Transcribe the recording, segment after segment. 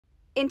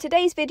In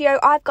today's video,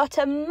 I've got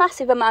a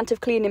massive amount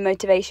of cleaning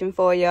motivation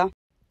for you.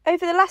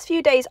 Over the last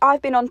few days,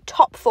 I've been on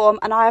top form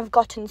and I have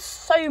gotten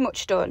so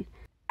much done.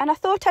 And I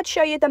thought I'd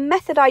show you the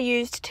method I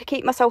used to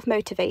keep myself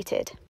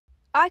motivated.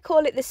 I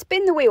call it the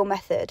spin the wheel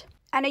method.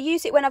 And I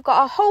use it when I've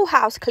got a whole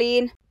house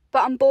clean,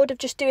 but I'm bored of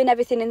just doing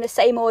everything in the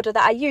same order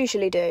that I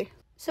usually do.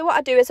 So what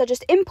I do is I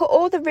just input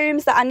all the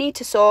rooms that I need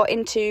to sort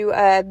into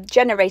a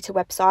generator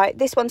website.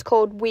 This one's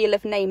called Wheel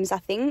of Names, I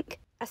think.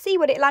 I see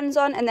what it lands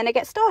on and then I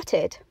get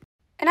started.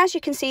 And as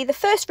you can see, the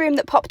first room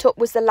that popped up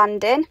was the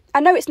landing. I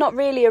know it's not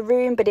really a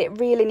room, but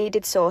it really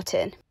needed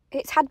sorting.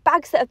 It's had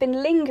bags that have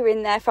been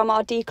lingering there from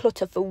our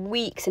declutter for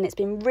weeks, and it's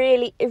been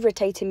really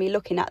irritating me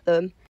looking at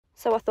them.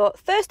 So I thought,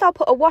 first I'll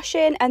put a wash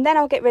in and then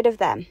I'll get rid of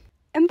them.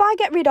 And by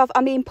get rid of,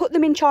 I mean put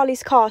them in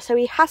Charlie's car so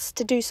he has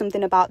to do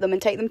something about them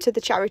and take them to the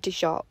charity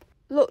shop.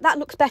 Look, that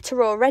looks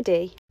better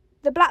already.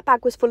 The black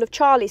bag was full of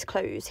Charlie's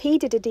clothes. He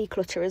did a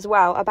declutter as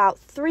well about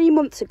 3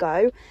 months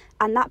ago,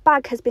 and that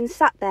bag has been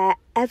sat there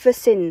ever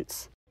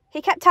since.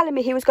 He kept telling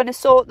me he was going to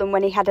sort them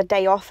when he had a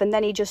day off, and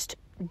then he just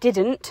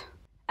didn't.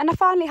 And I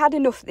finally had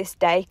enough this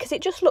day because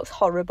it just looks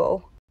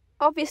horrible.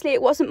 Obviously,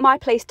 it wasn't my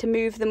place to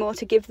move them or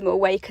to give them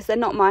away because they're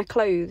not my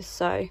clothes,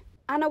 so...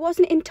 And I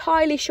wasn't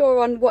entirely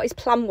sure on what his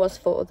plan was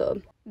for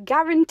them.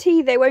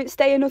 Guarantee they won't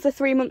stay another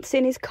 3 months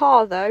in his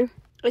car, though.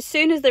 As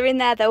soon as they're in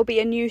there, they'll be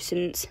a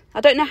nuisance.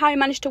 I don't know how he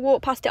managed to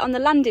walk past it on the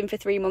landing for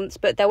 3 months,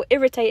 but they'll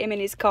irritate him in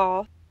his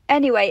car.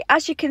 Anyway,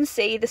 as you can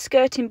see, the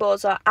skirting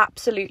boards are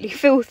absolutely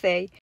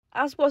filthy.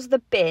 As was the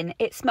bin,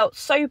 it smelt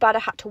so bad I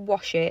had to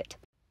wash it.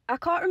 I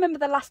can't remember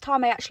the last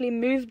time I actually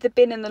moved the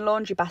bin and the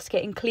laundry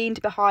basket and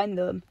cleaned behind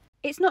them.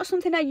 It's not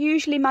something I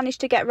usually manage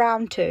to get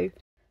round to,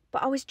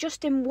 but I was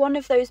just in one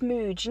of those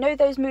moods. You know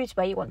those moods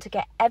where you want to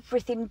get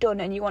everything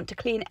done and you want to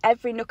clean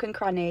every nook and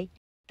cranny?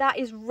 That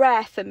is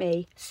rare for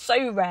me,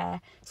 so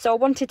rare, so I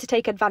wanted to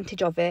take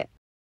advantage of it.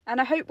 And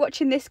I hope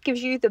watching this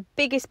gives you the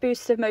biggest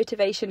boost of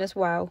motivation as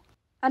well.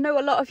 I know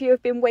a lot of you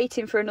have been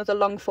waiting for another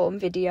long form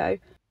video,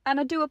 and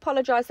I do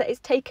apologise that it's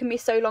taken me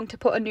so long to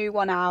put a new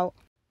one out.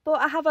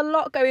 But I have a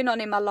lot going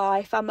on in my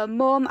life. I'm a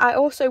mum, I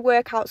also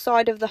work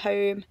outside of the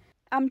home,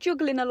 I'm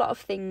juggling a lot of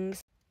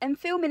things, and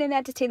filming and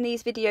editing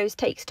these videos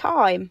takes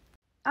time.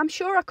 I'm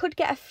sure I could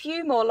get a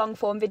few more long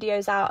form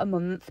videos out a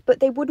month, but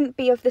they wouldn't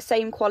be of the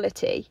same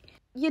quality.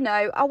 You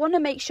know, I want to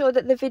make sure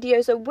that the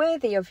videos are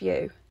worthy of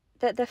you,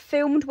 that they're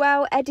filmed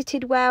well,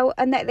 edited well,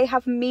 and that they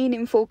have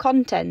meaningful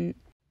content.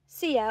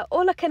 So yeah,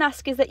 all I can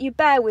ask is that you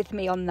bear with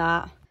me on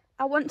that.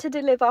 I want to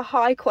deliver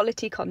high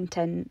quality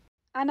content,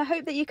 and I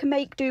hope that you can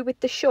make do with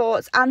the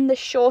shorts and the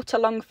shorter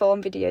long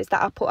form videos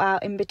that I put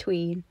out in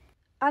between.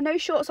 I know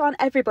shorts aren't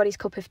everybody's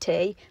cup of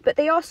tea, but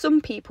they are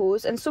some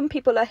people's, and some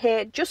people are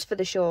here just for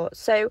the shorts,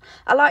 so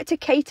I like to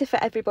cater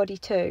for everybody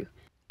too.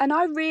 And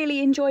I really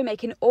enjoy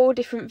making all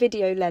different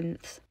video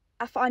lengths.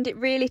 I find it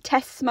really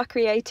tests my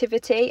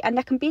creativity, and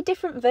there can be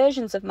different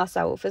versions of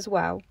myself as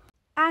well.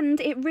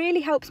 And it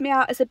really helps me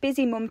out as a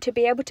busy mum to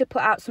be able to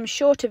put out some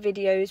shorter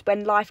videos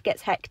when life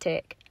gets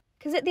hectic.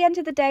 Because at the end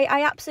of the day,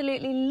 I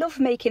absolutely love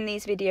making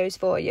these videos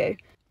for you.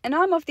 And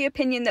I'm of the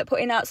opinion that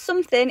putting out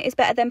something is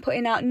better than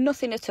putting out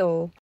nothing at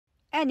all.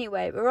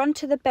 Anyway, we're on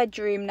to the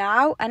bedroom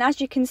now. And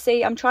as you can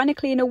see, I'm trying to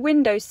clean a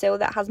windowsill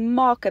that has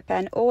marker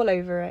pen all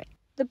over it.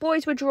 The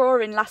boys were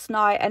drawing last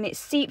night and it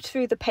seeped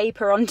through the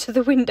paper onto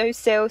the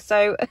windowsill,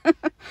 so...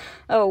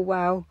 oh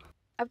wow.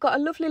 I've got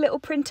a lovely little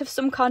print of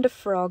some kind of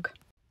frog.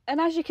 And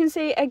as you can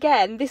see,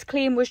 again, this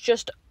clean was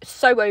just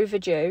so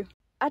overdue.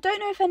 I don't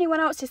know if anyone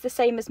else is the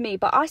same as me,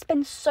 but I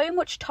spend so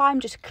much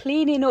time just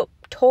cleaning up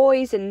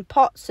toys and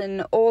pots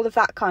and all of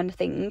that kind of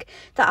thing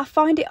that I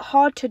find it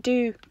hard to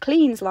do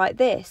cleans like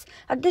this.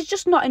 And there's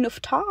just not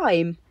enough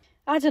time.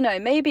 I don't know,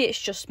 maybe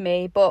it's just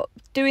me, but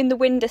doing the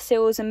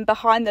windowsills and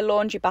behind the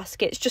laundry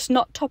basket's just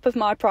not top of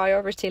my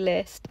priority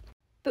list.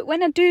 But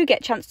when I do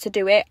get a chance to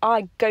do it,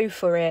 I go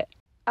for it.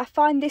 I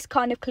find this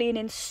kind of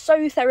cleaning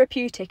so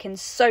therapeutic and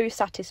so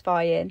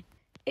satisfying.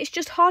 It's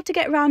just hard to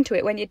get around to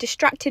it when you're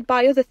distracted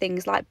by other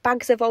things like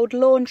bags of old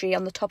laundry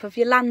on the top of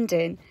your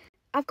landing.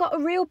 I've got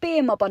a real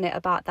beer mob on it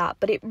about that,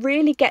 but it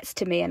really gets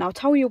to me, and I'll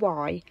tell you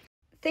why.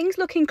 Things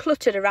looking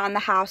cluttered around the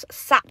house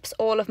saps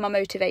all of my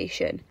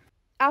motivation.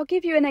 I'll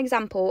give you an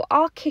example.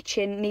 Our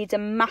kitchen needs a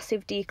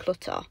massive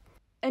declutter.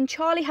 And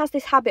Charlie has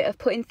this habit of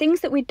putting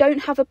things that we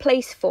don't have a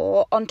place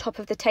for on top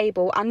of the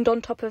table and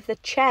on top of the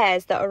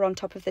chairs that are on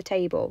top of the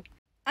table.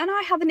 And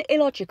I have an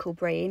illogical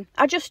brain.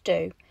 I just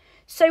do.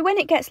 So when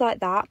it gets like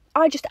that,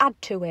 I just add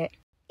to it.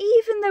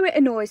 Even though it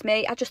annoys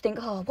me, I just think,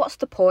 oh, what's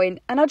the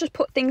point? And I just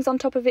put things on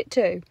top of it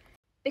too.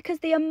 Because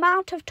the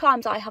amount of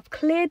times I have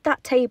cleared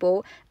that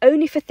table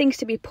only for things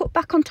to be put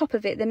back on top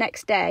of it the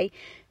next day,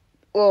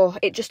 oh,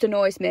 it just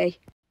annoys me.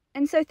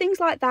 And so things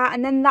like that,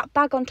 and then that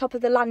bag on top of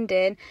the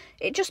landing,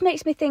 it just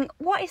makes me think,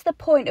 what is the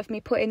point of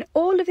me putting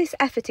all of this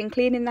effort in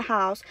cleaning the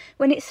house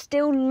when it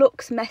still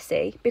looks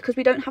messy because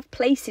we don't have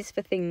places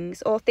for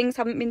things or things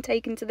haven't been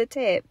taken to the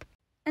tip?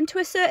 And to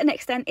a certain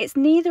extent, it's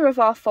neither of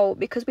our fault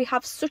because we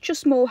have such a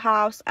small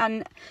house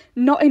and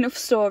not enough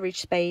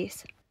storage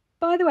space.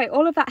 By the way,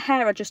 all of that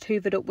hair I just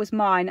hoovered up was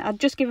mine. I'd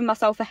just given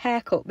myself a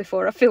haircut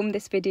before I filmed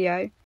this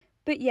video.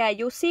 But yeah,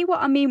 you'll see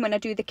what I mean when I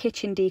do the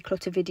kitchen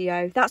declutter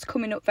video. That's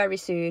coming up very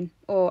soon.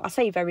 Or I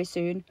say very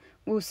soon,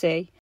 we'll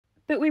see.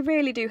 But we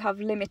really do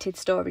have limited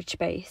storage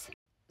space.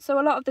 So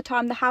a lot of the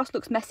time the house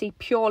looks messy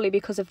purely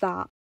because of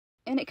that.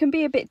 And it can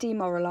be a bit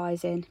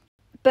demoralising.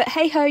 But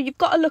hey ho, you've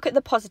got to look at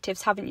the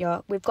positives, haven't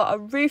you? We've got a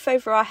roof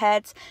over our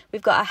heads,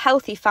 we've got a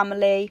healthy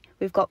family,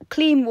 we've got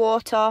clean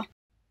water.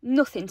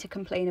 Nothing to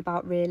complain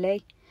about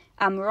really.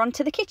 And we're on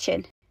to the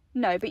kitchen.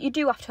 No, but you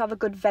do have to have a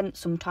good vent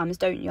sometimes,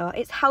 don't you?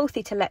 It's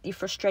healthy to let your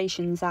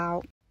frustrations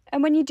out.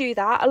 And when you do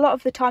that, a lot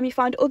of the time you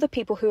find other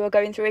people who are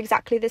going through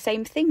exactly the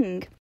same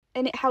thing.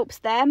 And it helps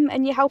them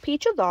and you help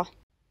each other.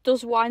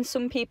 Does wind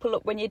some people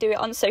up when you do it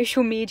on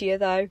social media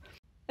though.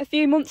 A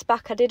few months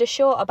back I did a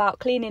short about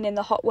cleaning in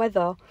the hot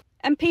weather.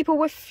 And people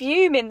were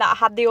fuming that I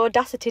had the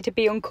audacity to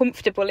be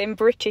uncomfortable in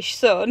British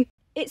sun.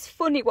 It's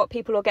funny what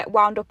people will get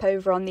wound up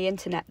over on the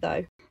internet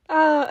though.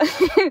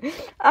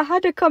 I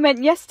had a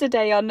comment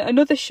yesterday on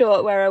another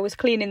short where I was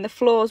cleaning the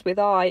floors with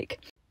Ike.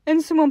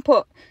 And someone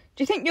put,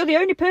 "Do you think you're the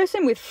only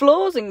person with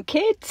floors and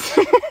kids?"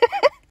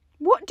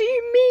 What do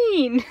you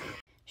mean?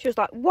 She was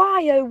like,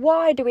 why oh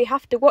why do we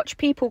have to watch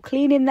people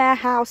cleaning their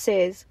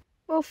houses?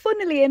 Well,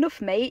 funnily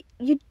enough, mate,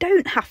 you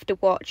don't have to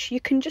watch. You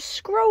can just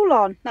scroll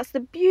on. That's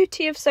the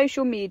beauty of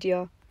social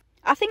media.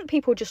 I think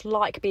people just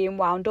like being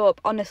wound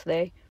up,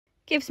 honestly.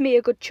 Gives me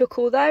a good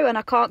chuckle though, and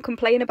I can't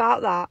complain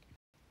about that.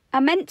 I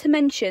meant to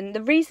mention,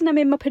 the reason I'm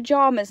in my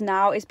pyjamas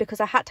now is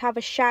because I had to have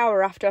a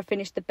shower after I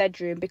finished the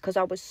bedroom because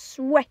I was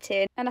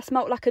sweating and I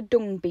smelt like a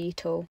dung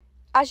beetle.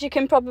 As you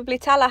can probably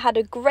tell, I had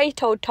a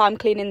great old time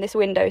cleaning this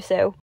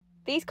windowsill.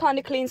 These kind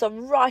of cleans are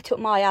right up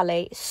my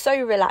alley, so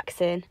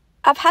relaxing.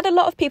 I've had a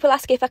lot of people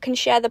ask if I can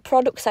share the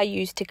products I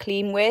use to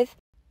clean with.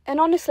 And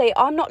honestly,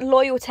 I'm not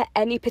loyal to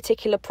any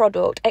particular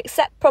product,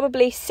 except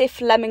probably Cif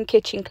Lemon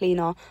Kitchen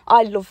Cleaner.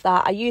 I love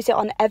that, I use it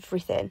on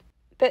everything.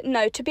 But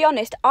no, to be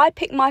honest, I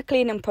pick my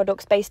cleaning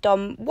products based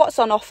on what's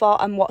on offer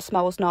and what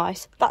smells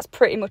nice. That's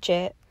pretty much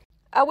it.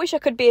 I wish I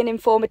could be an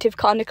informative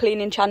kind of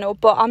cleaning channel,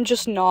 but I'm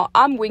just not.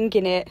 I'm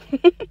winging it.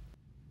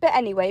 But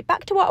anyway,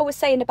 back to what I was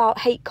saying about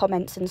hate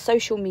comments and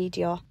social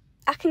media.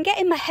 I can get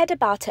in my head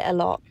about it a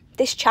lot,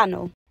 this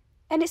channel.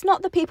 And it's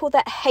not the people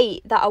that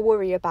hate that I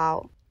worry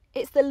about.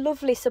 It's the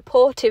lovely,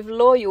 supportive,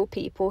 loyal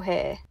people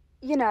here.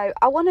 You know,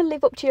 I want to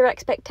live up to your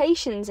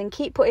expectations and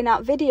keep putting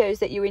out videos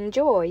that you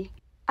enjoy.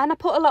 And I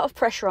put a lot of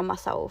pressure on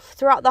myself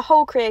throughout the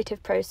whole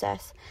creative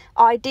process.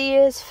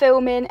 Ideas,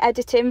 filming,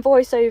 editing,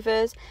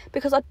 voiceovers,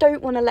 because I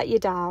don't want to let you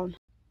down.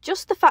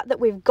 Just the fact that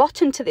we've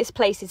gotten to this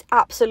place is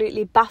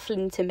absolutely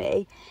baffling to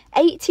me.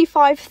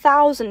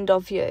 85,000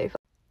 of you.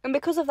 And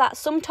because of that,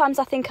 sometimes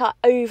I think I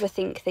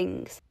overthink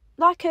things.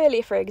 Like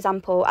earlier, for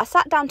example, I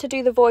sat down to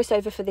do the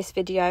voiceover for this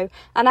video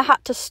and I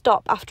had to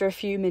stop after a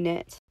few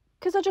minutes.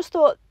 Because I just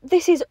thought,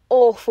 this is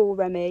awful,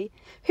 Remy.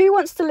 Who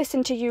wants to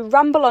listen to you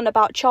ramble on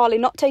about Charlie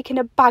not taking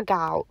a bag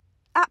out?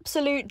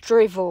 Absolute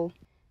drivel.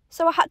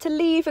 So I had to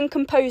leave and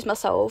compose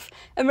myself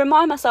and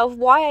remind myself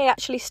why I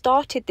actually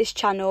started this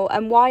channel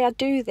and why I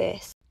do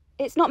this.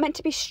 It's not meant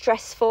to be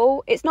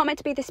stressful. It's not meant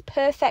to be this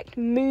perfect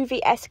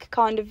movie-esque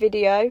kind of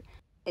video.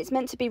 It's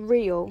meant to be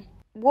real.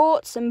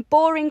 Warts and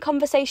boring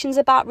conversations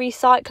about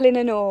recycling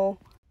and all.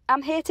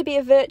 I'm here to be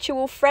a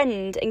virtual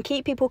friend and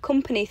keep people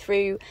company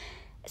through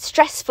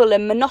stressful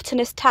and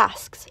monotonous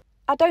tasks.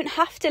 I don't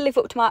have to live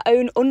up to my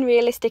own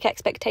unrealistic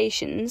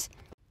expectations.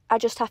 I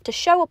just have to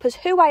show up as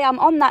who I am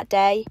on that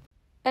day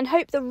and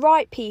hope the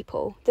right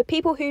people, the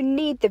people who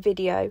need the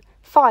video,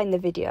 find the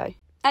video.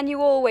 And you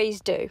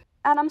always do.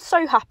 And I'm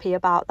so happy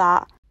about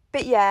that.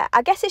 But yeah,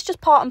 I guess it's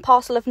just part and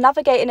parcel of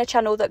navigating a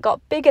channel that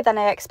got bigger than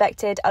I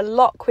expected, a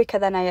lot quicker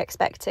than I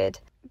expected.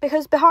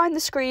 Because behind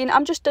the screen,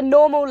 I'm just a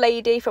normal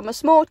lady from a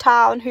small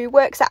town who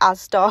works at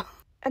Asda.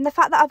 And the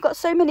fact that I've got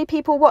so many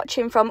people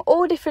watching from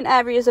all different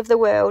areas of the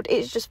world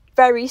is just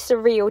very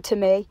surreal to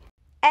me.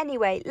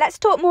 Anyway, let's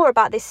talk more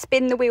about this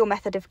spin the wheel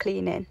method of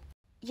cleaning.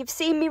 You've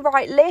seen me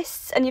write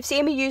lists and you've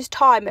seen me use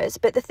timers,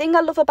 but the thing I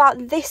love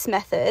about this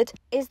method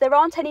is there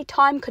aren't any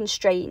time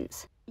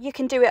constraints. You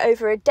can do it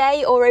over a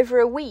day or over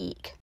a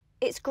week.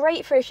 It's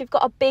great for if you've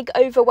got a big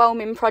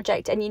overwhelming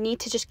project and you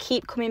need to just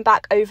keep coming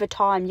back over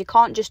time. You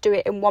can't just do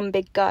it in one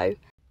big go.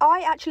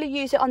 I actually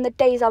use it on the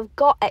days I've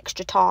got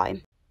extra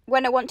time.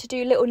 When I want to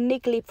do little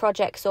niggly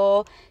projects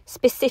or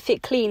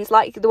specific cleans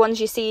like the ones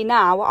you see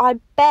now, I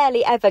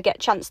barely ever get a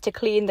chance to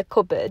clean the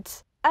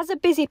cupboards. As a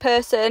busy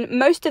person,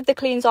 most of the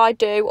cleans I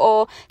do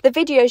or the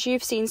videos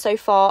you've seen so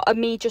far are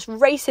me just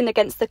racing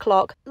against the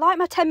clock, like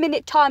my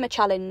 10-minute timer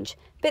challenge.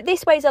 But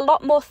this way's a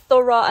lot more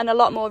thorough and a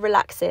lot more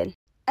relaxing.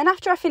 And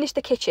after I finished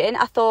the kitchen,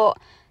 I thought,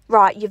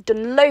 right, you've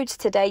done loads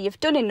today, you've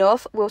done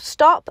enough, we'll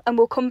stop and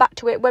we'll come back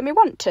to it when we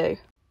want to.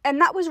 And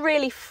that was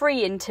really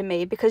freeing to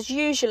me because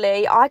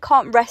usually I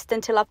can't rest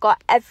until I've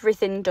got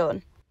everything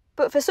done.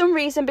 But for some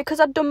reason, because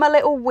I'd done my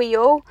little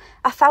wheel,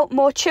 I felt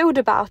more chilled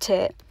about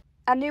it.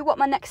 I knew what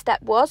my next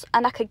step was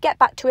and I could get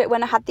back to it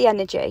when I had the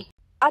energy.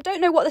 I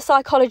don't know what the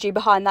psychology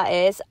behind that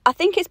is. I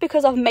think it's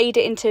because I've made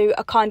it into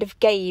a kind of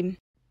game.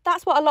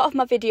 That's what a lot of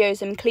my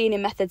videos and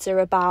cleaning methods are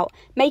about,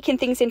 making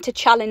things into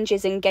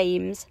challenges and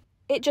games.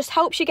 It just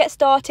helps you get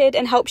started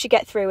and helps you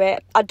get through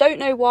it. I don't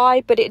know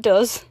why, but it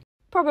does.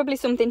 Probably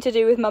something to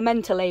do with my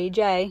mental age,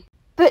 eh?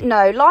 But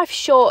no, life's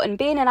short and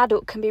being an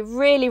adult can be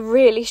really,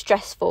 really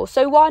stressful,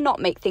 so why not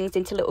make things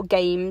into little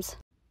games?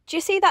 Do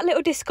you see that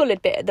little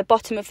discoloured bit at the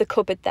bottom of the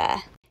cupboard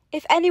there?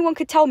 If anyone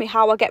could tell me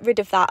how I get rid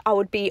of that, I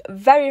would be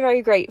very,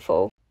 very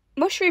grateful.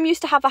 Mushroom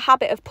used to have a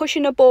habit of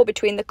pushing a ball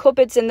between the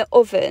cupboards and the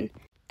oven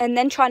and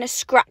then trying to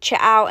scratch it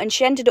out, and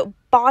she ended up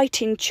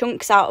biting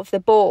chunks out of the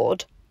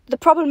board. The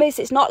problem is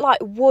it's not like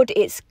wood,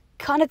 it's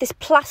kind of this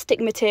plastic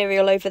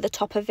material over the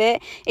top of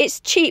it. It's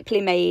cheaply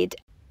made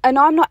and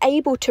I'm not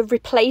able to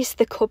replace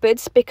the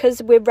cupboards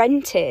because we're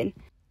renting.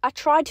 I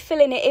tried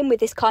filling it in with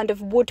this kind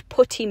of wood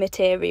putty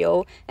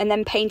material and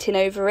then painting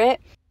over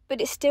it,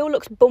 but it still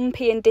looks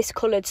bumpy and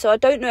discoloured, so I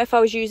don't know if I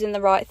was using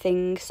the right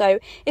thing. So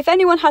if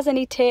anyone has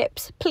any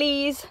tips,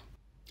 please.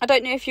 I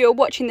don't know if you're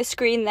watching the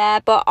screen there,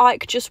 but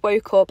Ike just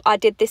woke up. I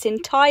did this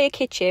entire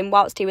kitchen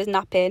whilst he was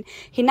napping.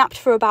 He napped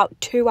for about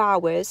 2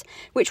 hours,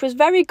 which was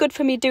very good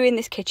for me doing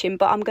this kitchen,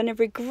 but I'm going to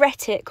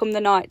regret it come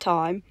the night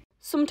time.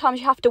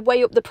 Sometimes you have to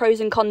weigh up the pros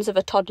and cons of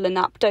a toddler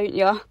nap, don't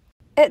you?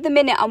 At the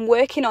minute, I'm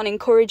working on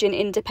encouraging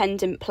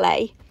independent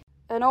play.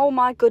 And oh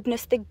my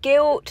goodness, the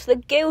guilt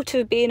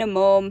of being a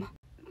mum.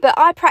 But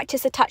I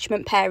practice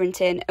attachment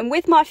parenting, and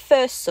with my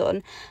first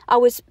son, I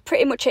was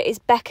pretty much at his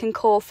beck and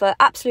call for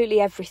absolutely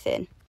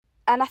everything.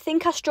 And I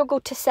think I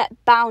struggled to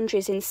set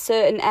boundaries in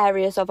certain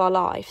areas of our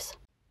lives.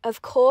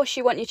 Of course,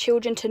 you want your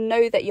children to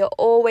know that you're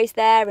always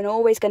there and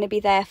always going to be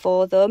there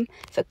for them,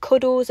 for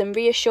cuddles and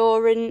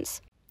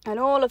reassurance and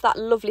all of that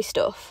lovely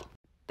stuff.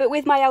 But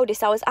with my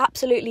eldest, I was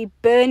absolutely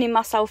burning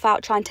myself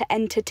out trying to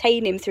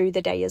entertain him through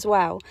the day as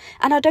well.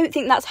 And I don't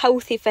think that's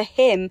healthy for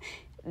him.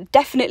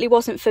 Definitely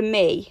wasn't for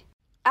me.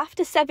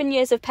 After 7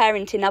 years of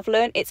parenting, I've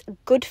learned it's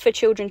good for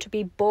children to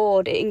be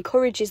bored. It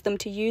encourages them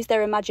to use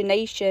their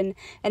imagination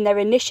and their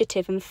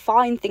initiative and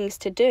find things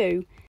to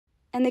do.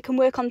 And they can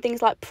work on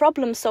things like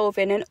problem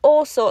solving and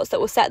all sorts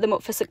that will set them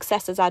up for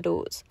success as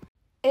adults.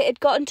 It had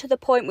gotten to the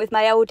point with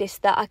my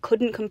eldest that I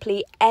couldn't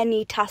complete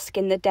any task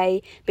in the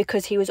day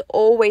because he was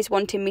always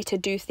wanting me to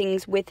do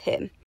things with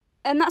him.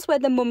 And that's where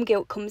the mum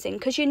guilt comes in,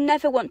 because you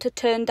never want to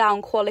turn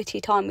down quality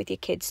time with your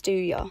kids, do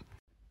you?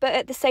 But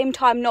at the same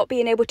time, not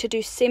being able to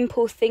do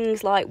simple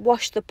things like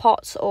wash the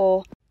pots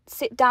or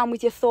sit down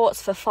with your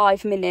thoughts for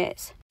 5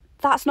 minutes,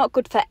 that's not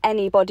good for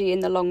anybody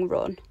in the long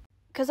run.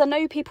 Because I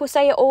know people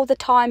say it all the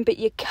time, but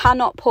you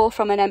cannot pour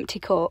from an empty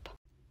cup.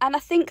 And I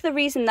think the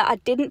reason that I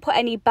didn't put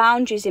any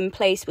boundaries in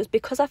place was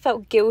because I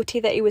felt guilty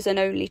that he was an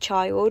only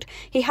child.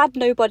 He had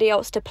nobody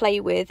else to play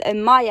with,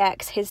 and my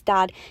ex, his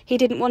dad, he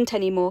didn't want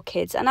any more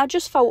kids, and I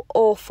just felt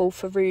awful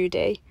for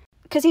Rudy.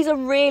 Because he's a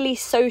really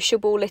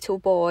sociable little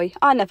boy.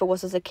 I never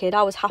was as a kid.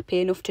 I was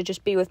happy enough to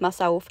just be with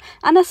myself,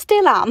 and I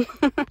still am.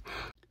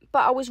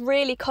 But I was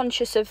really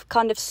conscious of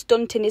kind of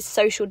stunting his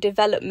social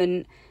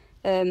development.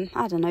 I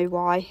don't know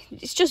why.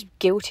 It's just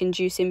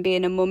guilt-inducing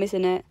being a mum,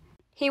 isn't it?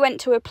 He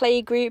went to a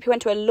play group. He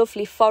went to a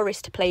lovely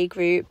forest play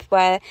group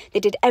where they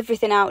did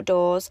everything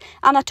outdoors,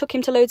 and I took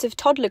him to loads of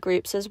toddler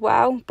groups as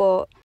well,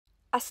 but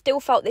I still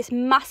felt this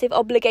massive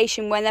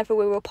obligation whenever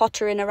we were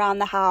pottering around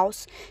the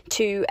house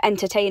to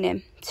entertain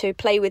him, to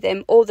play with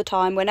him all the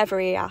time whenever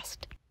he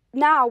asked.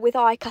 Now with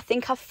Ike, I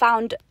think I've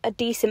found a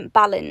decent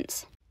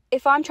balance.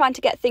 If I'm trying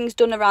to get things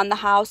done around the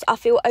house, I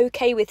feel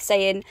okay with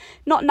saying,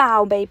 not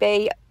now,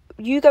 baby,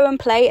 you go and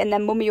play and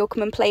then mummy will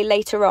come and play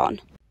later on.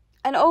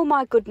 And oh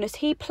my goodness,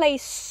 he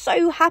plays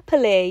so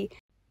happily.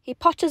 He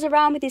potters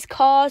around with his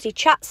cars, he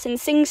chats and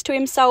sings to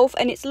himself,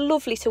 and it's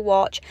lovely to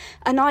watch.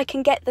 And I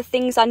can get the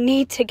things I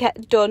need to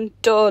get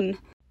done.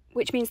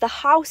 Which means the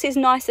house is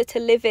nicer to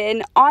live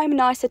in, I'm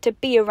nicer to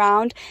be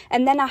around,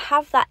 and then I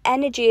have that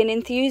energy and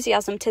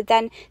enthusiasm to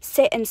then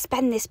sit and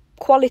spend this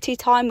quality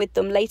time with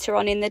them later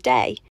on in the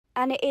day.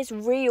 And it is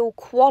real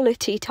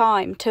quality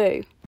time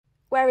too.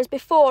 Whereas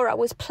before I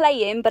was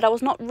playing, but I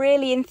was not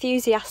really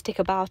enthusiastic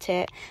about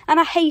it, and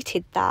I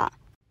hated that.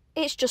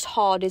 It's just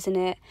hard, isn't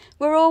it?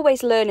 We're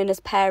always learning as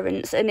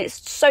parents, and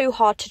it's so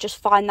hard to just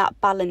find that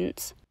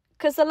balance.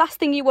 Because the last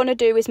thing you want to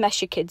do is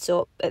mess your kids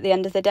up at the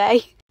end of the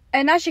day.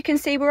 And as you can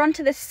see, we're on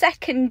to the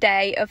second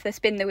day of the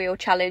Spin the Wheel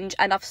challenge,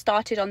 and I've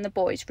started on the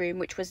boys' room,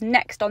 which was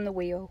next on the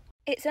wheel.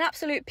 It's an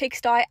absolute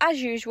pigsty,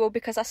 as usual,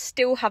 because I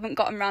still haven't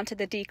gotten round to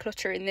the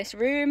declutter in this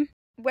room.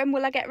 When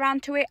will I get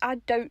round to it? I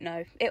don't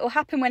know. It'll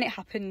happen when it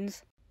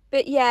happens.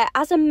 But yeah,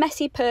 as a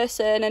messy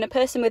person and a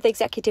person with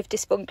executive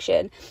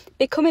dysfunction,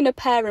 becoming a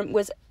parent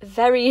was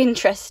very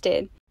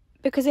interesting.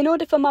 Because in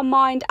order for my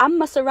mind and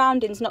my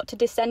surroundings not to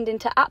descend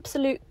into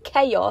absolute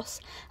chaos,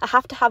 I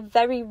have to have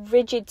very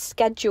rigid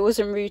schedules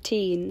and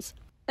routines.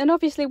 And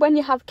obviously when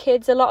you have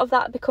kids, a lot of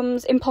that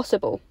becomes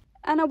impossible.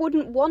 And I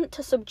wouldn't want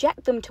to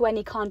subject them to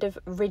any kind of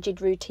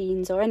rigid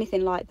routines or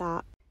anything like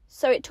that.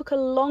 So it took a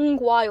long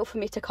while for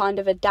me to kind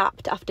of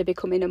adapt after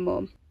becoming a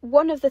mum.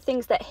 One of the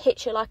things that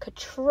hits you like a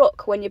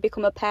truck when you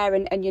become a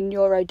parent and you're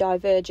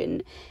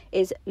neurodivergent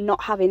is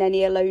not having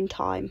any alone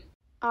time.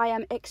 I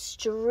am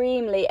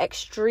extremely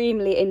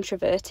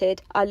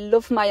introverted. I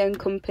love my own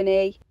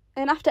company.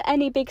 And after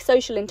any big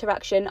social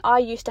interaction, I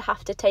used to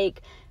have to take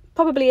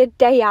probably a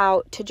day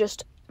out to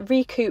just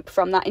recoup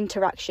from that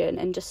interaction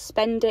and just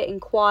spend it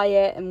in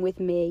quiet and with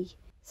me.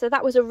 So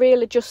that was a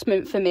real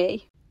adjustment for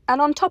me.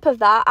 And on top of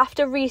that,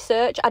 after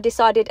research, I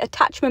decided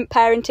attachment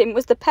parenting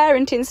was the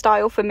parenting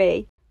style for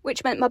me,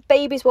 which meant my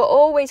babies were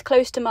always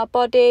close to my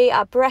body,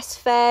 I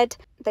breastfed,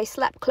 they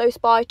slept close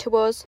by to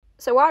us.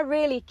 So I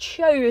really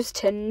chose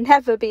to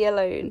never be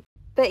alone.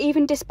 But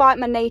even despite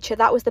my nature,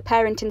 that was the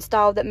parenting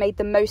style that made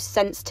the most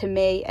sense to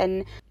me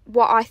and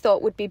what I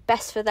thought would be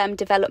best for them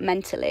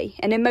developmentally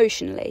and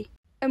emotionally.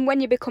 And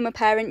when you become a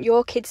parent,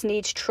 your kids'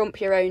 needs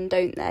trump your own,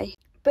 don't they?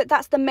 But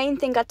that's the main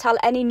thing I'd tell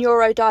any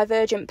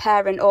neurodivergent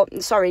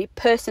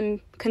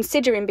person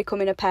considering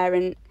becoming a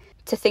parent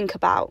to think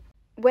about.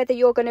 Whether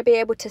you're going to be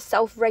able to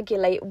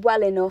self-regulate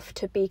well enough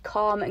to be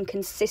calm and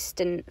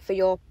consistent for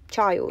your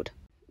child.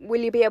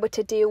 Will you be able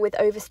to deal with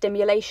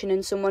overstimulation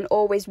and someone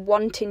always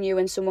wanting you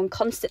and someone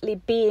constantly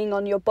being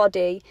on your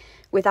body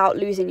without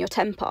losing your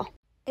temper?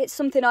 It's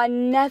something I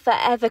never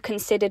ever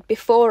considered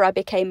before I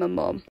became a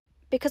mum,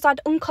 because I'd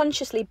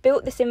unconsciously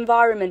built this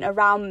environment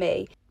around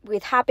me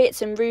with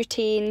habits and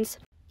routines.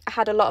 I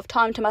had a lot of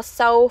time to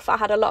myself, I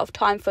had a lot of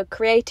time for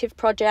creative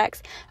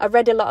projects, I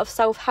read a lot of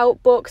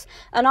self-help books,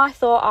 and I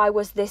thought I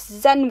was this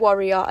Zen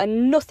warrior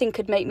and nothing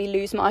could make me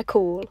lose my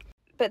cool.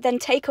 But then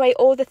take away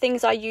all the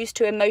things I used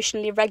to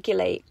emotionally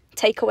regulate,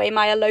 take away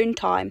my alone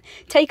time,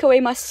 take away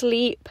my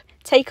sleep,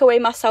 take away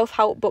my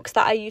self-help books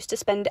that I used to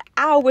spend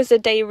hours a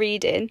day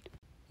reading.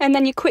 And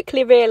then you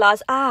quickly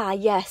realise,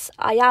 yes,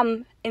 I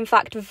am in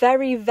fact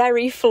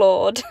very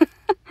flawed.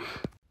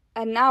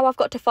 And now I've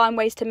got to find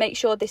ways to make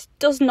sure this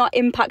does not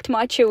impact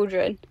my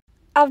children.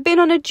 I've been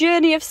on a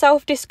journey of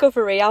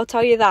self-discovery, I'll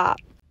tell you that.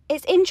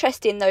 It's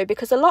interesting though,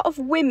 because a lot of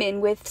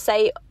women with,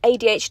 say,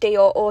 ADHD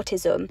or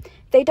autism,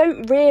 they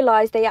don't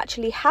realise they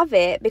actually have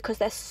it because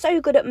they're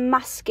so good at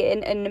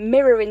masking and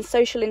mirroring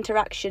social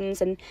interactions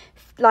and,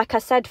 like I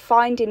said,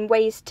 finding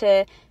ways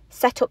to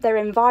set up their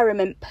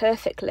environment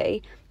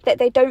perfectly, that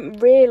they don't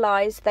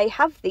realise they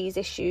have these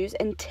issues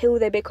until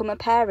they become a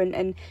parent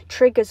and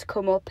triggers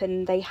come up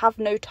and they have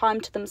no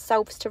time to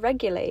themselves to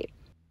regulate.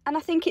 And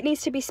I think it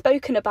needs to be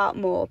spoken about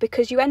more,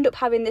 because you end up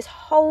having this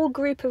whole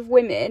group of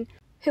women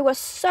who are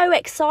so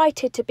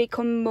excited to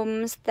become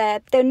mums.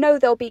 They know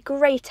they'll be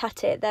great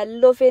at it. They're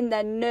loving,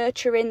 they're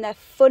nurturing, they're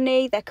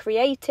funny, they're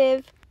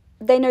creative.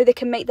 They know they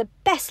can make the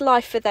best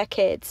life for their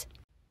kids.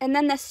 And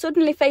then they're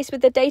suddenly faced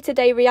with the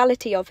day-to-day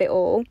reality of it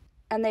all,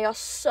 and they are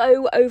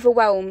so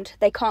overwhelmed.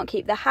 They can't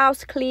keep the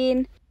house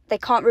clean, they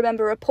can't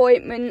remember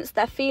appointments,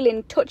 they're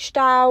feeling touched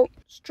out,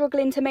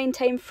 struggling to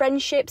maintain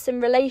friendships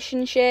and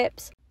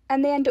relationships,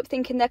 and they end up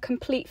thinking they're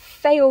complete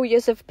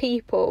failures of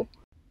people,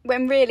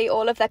 when really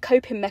all of their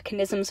coping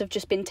mechanisms have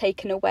just been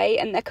taken away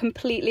and they're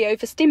completely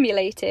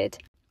overstimulated.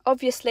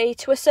 Obviously,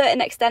 to a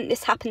certain extent,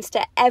 this happens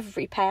to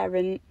every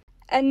parent,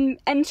 and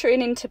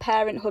entering into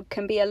parenthood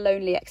can be a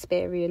lonely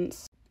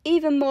experience.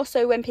 Even more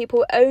so when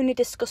people only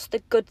discuss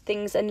the good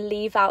things and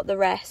leave out the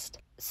rest.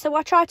 So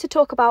I try to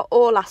talk about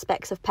all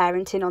aspects of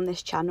parenting on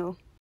this channel.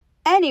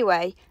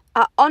 Anyway,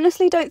 I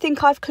honestly don't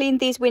think I've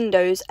cleaned these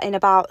windows in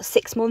about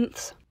 6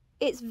 months.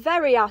 It's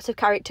very out of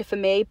character for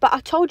me, but I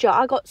told you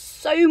I got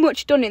so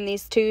much done in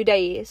these 2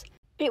 days.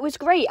 It was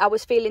great, I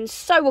was feeling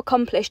so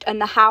accomplished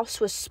and the house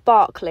was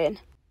sparkling.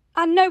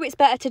 I know it's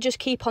better to just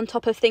keep on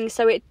top of things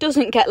so it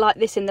doesn't get like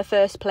this in the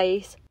first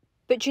place.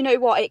 But you know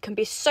what, it can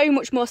be so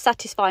much more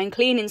satisfying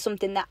cleaning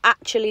something that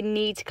actually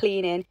needs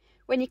cleaning,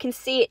 when you can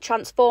see it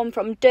transform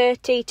from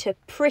dirty to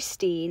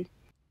pristine.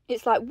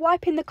 It's like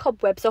wiping the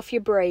cobwebs off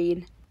your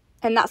brain.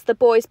 And that's the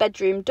boys'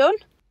 bedroom done.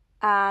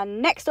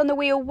 And next on the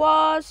wheel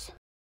was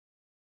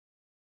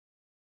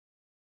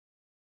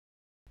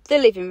the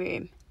living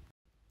room.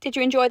 Did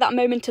you enjoy that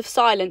moment of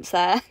silence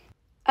there?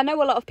 I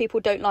know a lot of people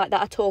don't like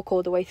that I talk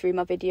all the way through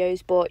my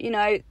videos, but, you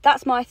know,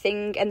 that's my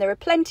thing, and there are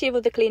plenty of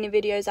other cleaning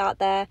videos out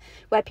there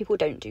where people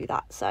don't do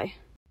that, so.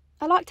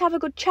 I like to have a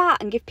good chat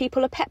and give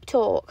people a pep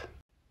talk.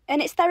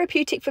 And it's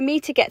therapeutic for me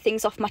to get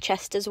things off my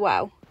chest as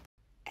well.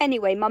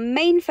 Anyway, my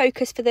main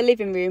focus for the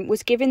living room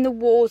was giving the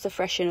walls a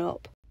freshen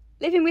up.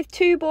 Living with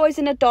 2 boys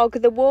and a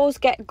dog, the walls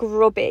get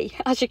grubby,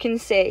 as you can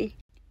see.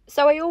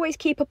 So I always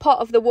keep a pot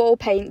of the wall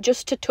paint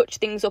just to touch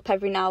things up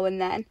every now and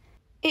then.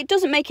 It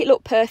doesn't make it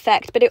look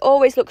perfect, but it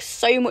always looks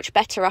so much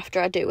better after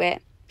I do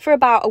it. For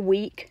about a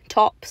week,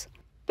 tops.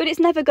 But it's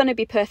never going to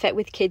be perfect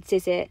with kids,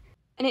 is it?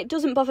 And it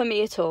doesn't bother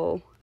me at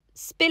all.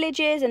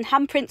 Spillages and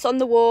handprints on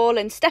the wall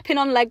and stepping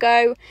on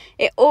Lego,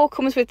 it all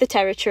comes with the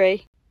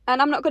territory.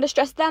 And I'm not going to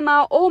stress them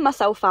out or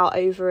myself out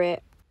over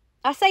it.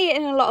 I say it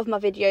in a lot of my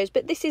videos,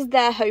 but this is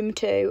their home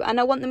too, and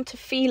I want them to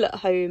feel at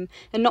home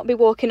and not be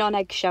walking on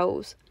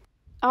eggshells.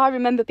 I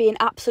remember being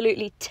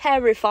absolutely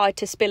terrified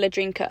to spill a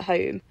drink at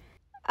home.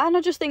 And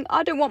I just think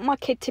I don't want my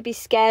kid to be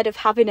scared of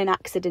having an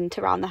accident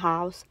around the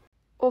house.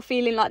 or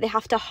feeling like they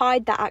have to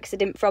hide that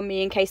accident from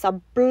me in case I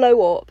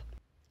blow up.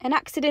 An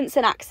accident's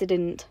an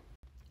accident.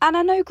 And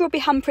I know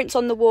grubby handprints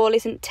on the wall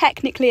isn't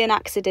technically an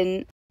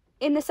accident,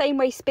 in the same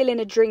way spilling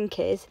a drink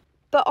is,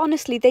 but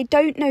honestly, they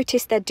don't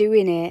notice they're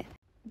doing it.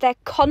 They're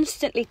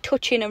constantly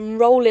touching and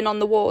rolling on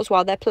the walls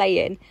while they're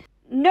playing.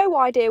 No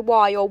idea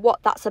why or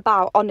what that's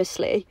about,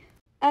 honestly.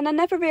 And I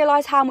never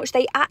realise how much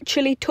they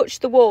actually touch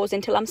the walls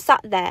until I'm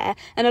sat there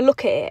and I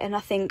look at it and I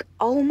think,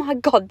 oh my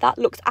god, that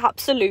looks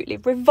absolutely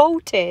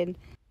revolting.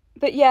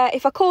 But yeah,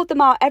 if I called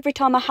them out every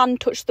time a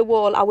hand touched the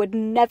wall, I would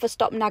never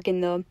stop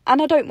nagging them,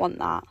 and I don't want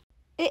that.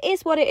 It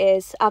is what it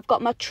is. I've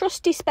got my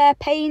trusty spare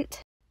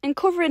paint, and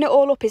covering it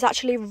all up is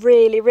actually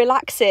really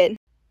relaxing.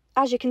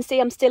 As you can see,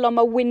 I'm still on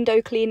my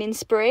window cleaning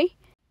spree.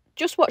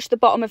 Just watch the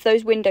bottom of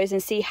those windows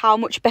and see how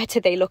much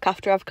better they look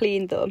after I've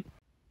cleaned them.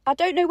 I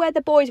don't know where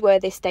the boys were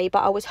this day,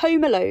 but I was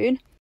home alone.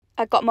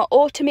 I got my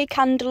autumny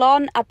candle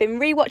on, I'd been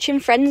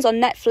rewatching Friends on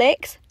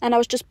Netflix, and I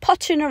was just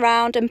pottering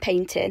around and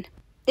painting.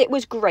 It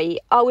was great.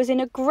 I was in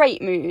a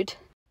great mood.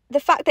 The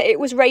fact that it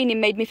was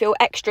raining made me feel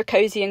extra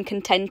cosy and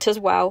content as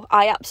well.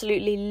 I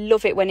absolutely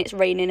love it when it's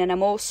raining and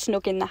I'm all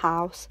snug in the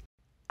house.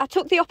 I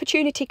took the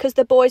opportunity because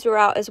the boys were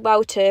out as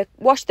well to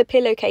wash the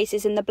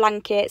pillowcases and the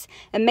blankets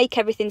and make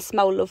everything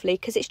smell lovely,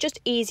 because it's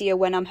just easier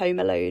when I'm home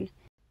alone.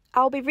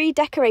 I'll be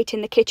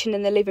redecorating the kitchen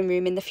and the living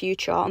room in the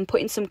future and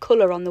putting some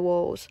colour on the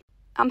walls.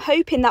 I'm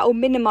hoping that will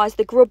minimise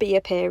the grubby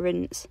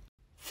appearance.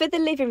 For the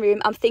living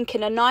room, I'm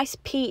thinking a nice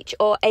peach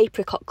or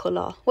apricot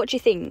colour. What do you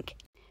think?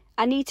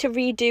 I need to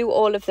redo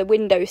all of the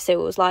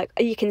windowsills. Like,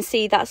 you can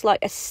see that's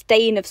like a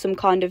stain of some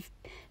kind of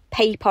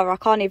paper. I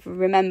can't even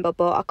remember,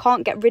 but I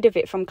can't get rid of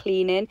it from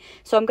cleaning.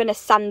 So I'm going to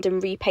sand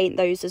and repaint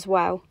those as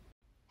well.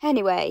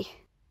 Anyway,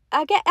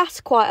 I get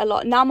asked quite a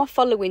lot, now my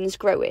following's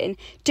growing,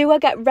 do I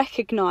get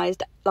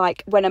recognised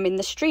like when I'm in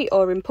the street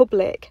or in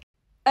public?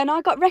 And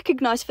I got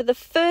recognised for the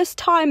first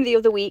time the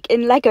other week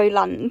in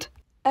Legoland.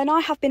 And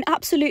I have been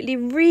absolutely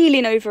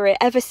reeling over it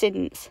ever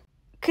since.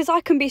 Because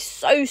I can be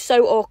so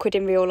awkward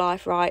in real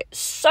life, right?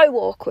 So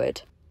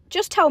awkward.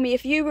 Just tell me,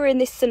 if you were in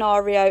this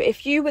scenario,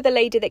 if you were the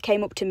lady that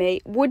came up to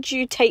me, would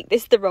you take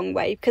this the wrong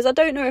way? Because I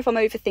don't know if I'm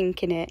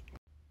overthinking it.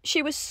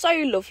 She was so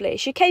lovely.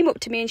 She came up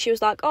to me and she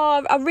was like,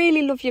 oh, I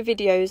really love your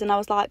videos. And I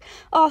was like,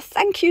 oh,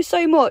 thank you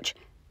so much.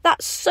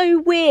 That's so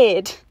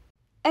weird.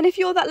 And if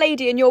you're that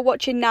lady and you're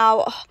watching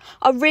now,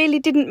 I really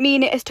didn't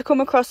mean it as to come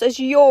across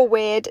as you're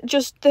weird,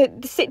 just the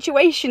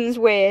situation's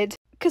weird,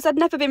 because I'd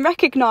never been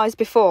recognised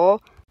before.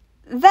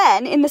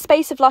 Then, in the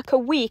space of like a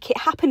week, it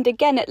happened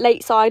again at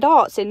Lakeside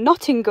Arts in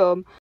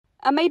Nottingham.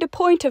 I made a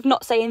point of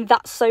not saying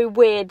that's so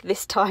weird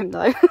this time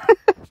though.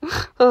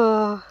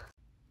 Oh,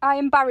 I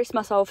embarrassed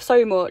myself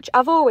so much.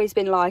 I've always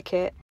been like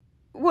it.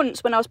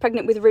 Once, when I was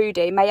pregnant with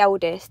Rudy, my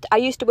eldest, I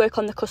used to work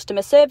on the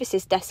customer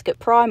services desk at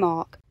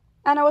Primark.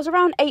 And I was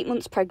around 8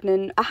 months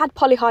pregnant. I had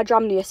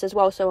polyhydramnios as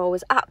well, so I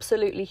was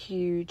absolutely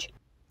huge.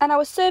 And I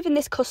was serving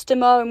this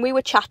customer and we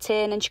were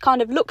chatting, and she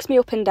kind of looks me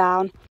up and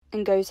down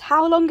and goes,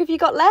 how long have you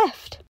got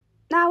left?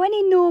 Now,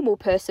 any normal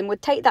person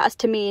would take that as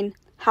to mean,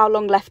 how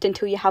long left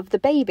until you have the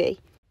baby?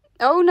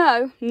 Oh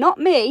no, not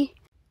me.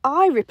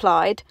 I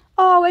replied,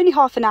 oh, only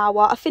half an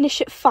hour, I finish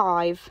at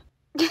 5.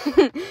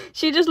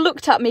 She just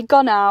looked at me,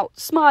 gone out,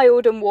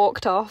 smiled and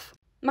walked off.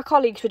 My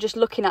colleagues were just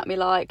looking at me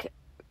like,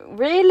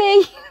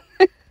 really?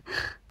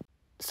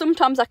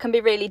 Sometimes I can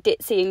be really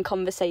ditzy in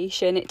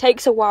conversation. It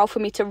takes a while for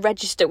me to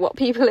register what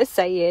people are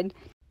saying.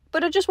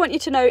 But I just want you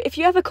to know, if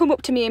you ever come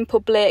up to me in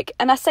public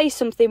and I say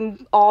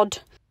something odd,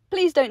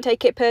 please don't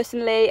take it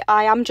personally.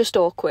 I am just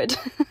awkward.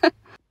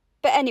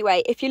 But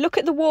anyway, if you look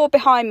at the wall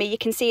behind me, you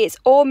can see it's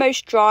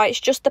almost dry. It's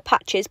just the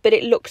patches, but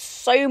it looks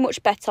so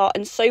much better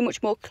and so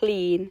much more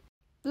clean.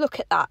 Look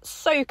at that,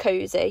 so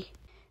cosy.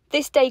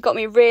 This day got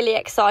me really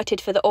excited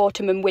for the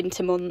autumn and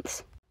winter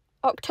months.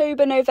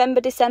 October, November,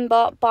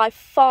 December, by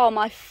far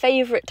my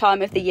favourite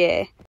time of the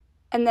year.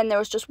 And then there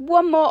was just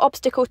one more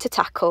obstacle to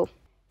tackle.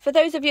 For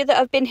those of you that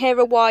have been here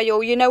a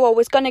while, you know I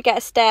was going to get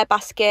a stair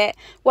basket.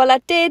 Well, I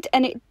did,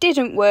 and it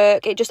didn't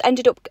work. It just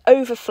ended up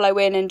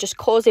overflowing and just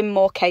causing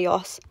more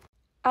chaos.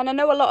 And I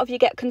know a lot of you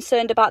get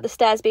concerned about the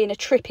stairs being a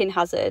tripping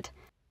hazard.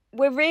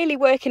 We're really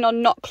working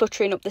on not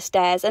cluttering up the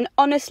stairs, and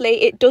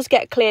honestly, it does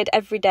get cleared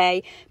every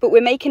day, but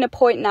we're making a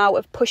point now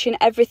of pushing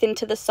everything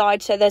to the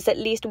side so there's at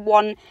least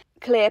one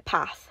clear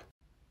path.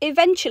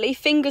 Eventually,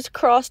 fingers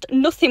crossed,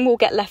 nothing will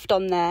get left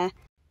on there.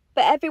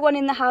 But everyone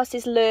in the house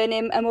is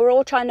learning, and we're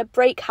all trying to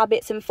break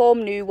habits and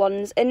form new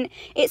ones, and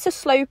it's a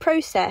slow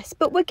process,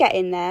 but we're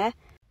getting there.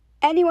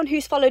 Anyone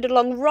who's followed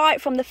along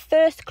right from the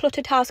first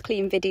Cluttered House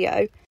Clean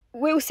video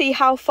will see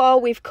how far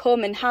we've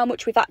come and how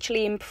much we've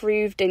actually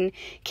improved in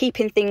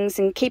keeping things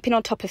and keeping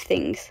on top of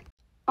things.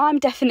 I'm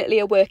definitely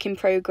a work in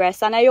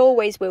progress, and I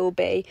always will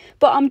be,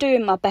 but I'm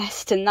doing my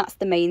best, and that's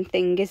the main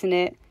thing, isn't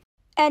it?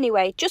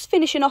 Anyway, just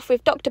finishing off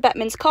with Dr.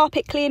 Bettman's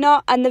carpet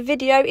cleaner, and the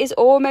video is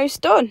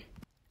almost done.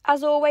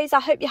 As always,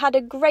 I hope you had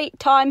a great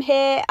time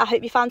here, I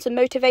hope you found some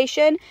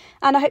motivation,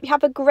 and I hope you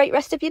have a great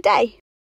rest of your day.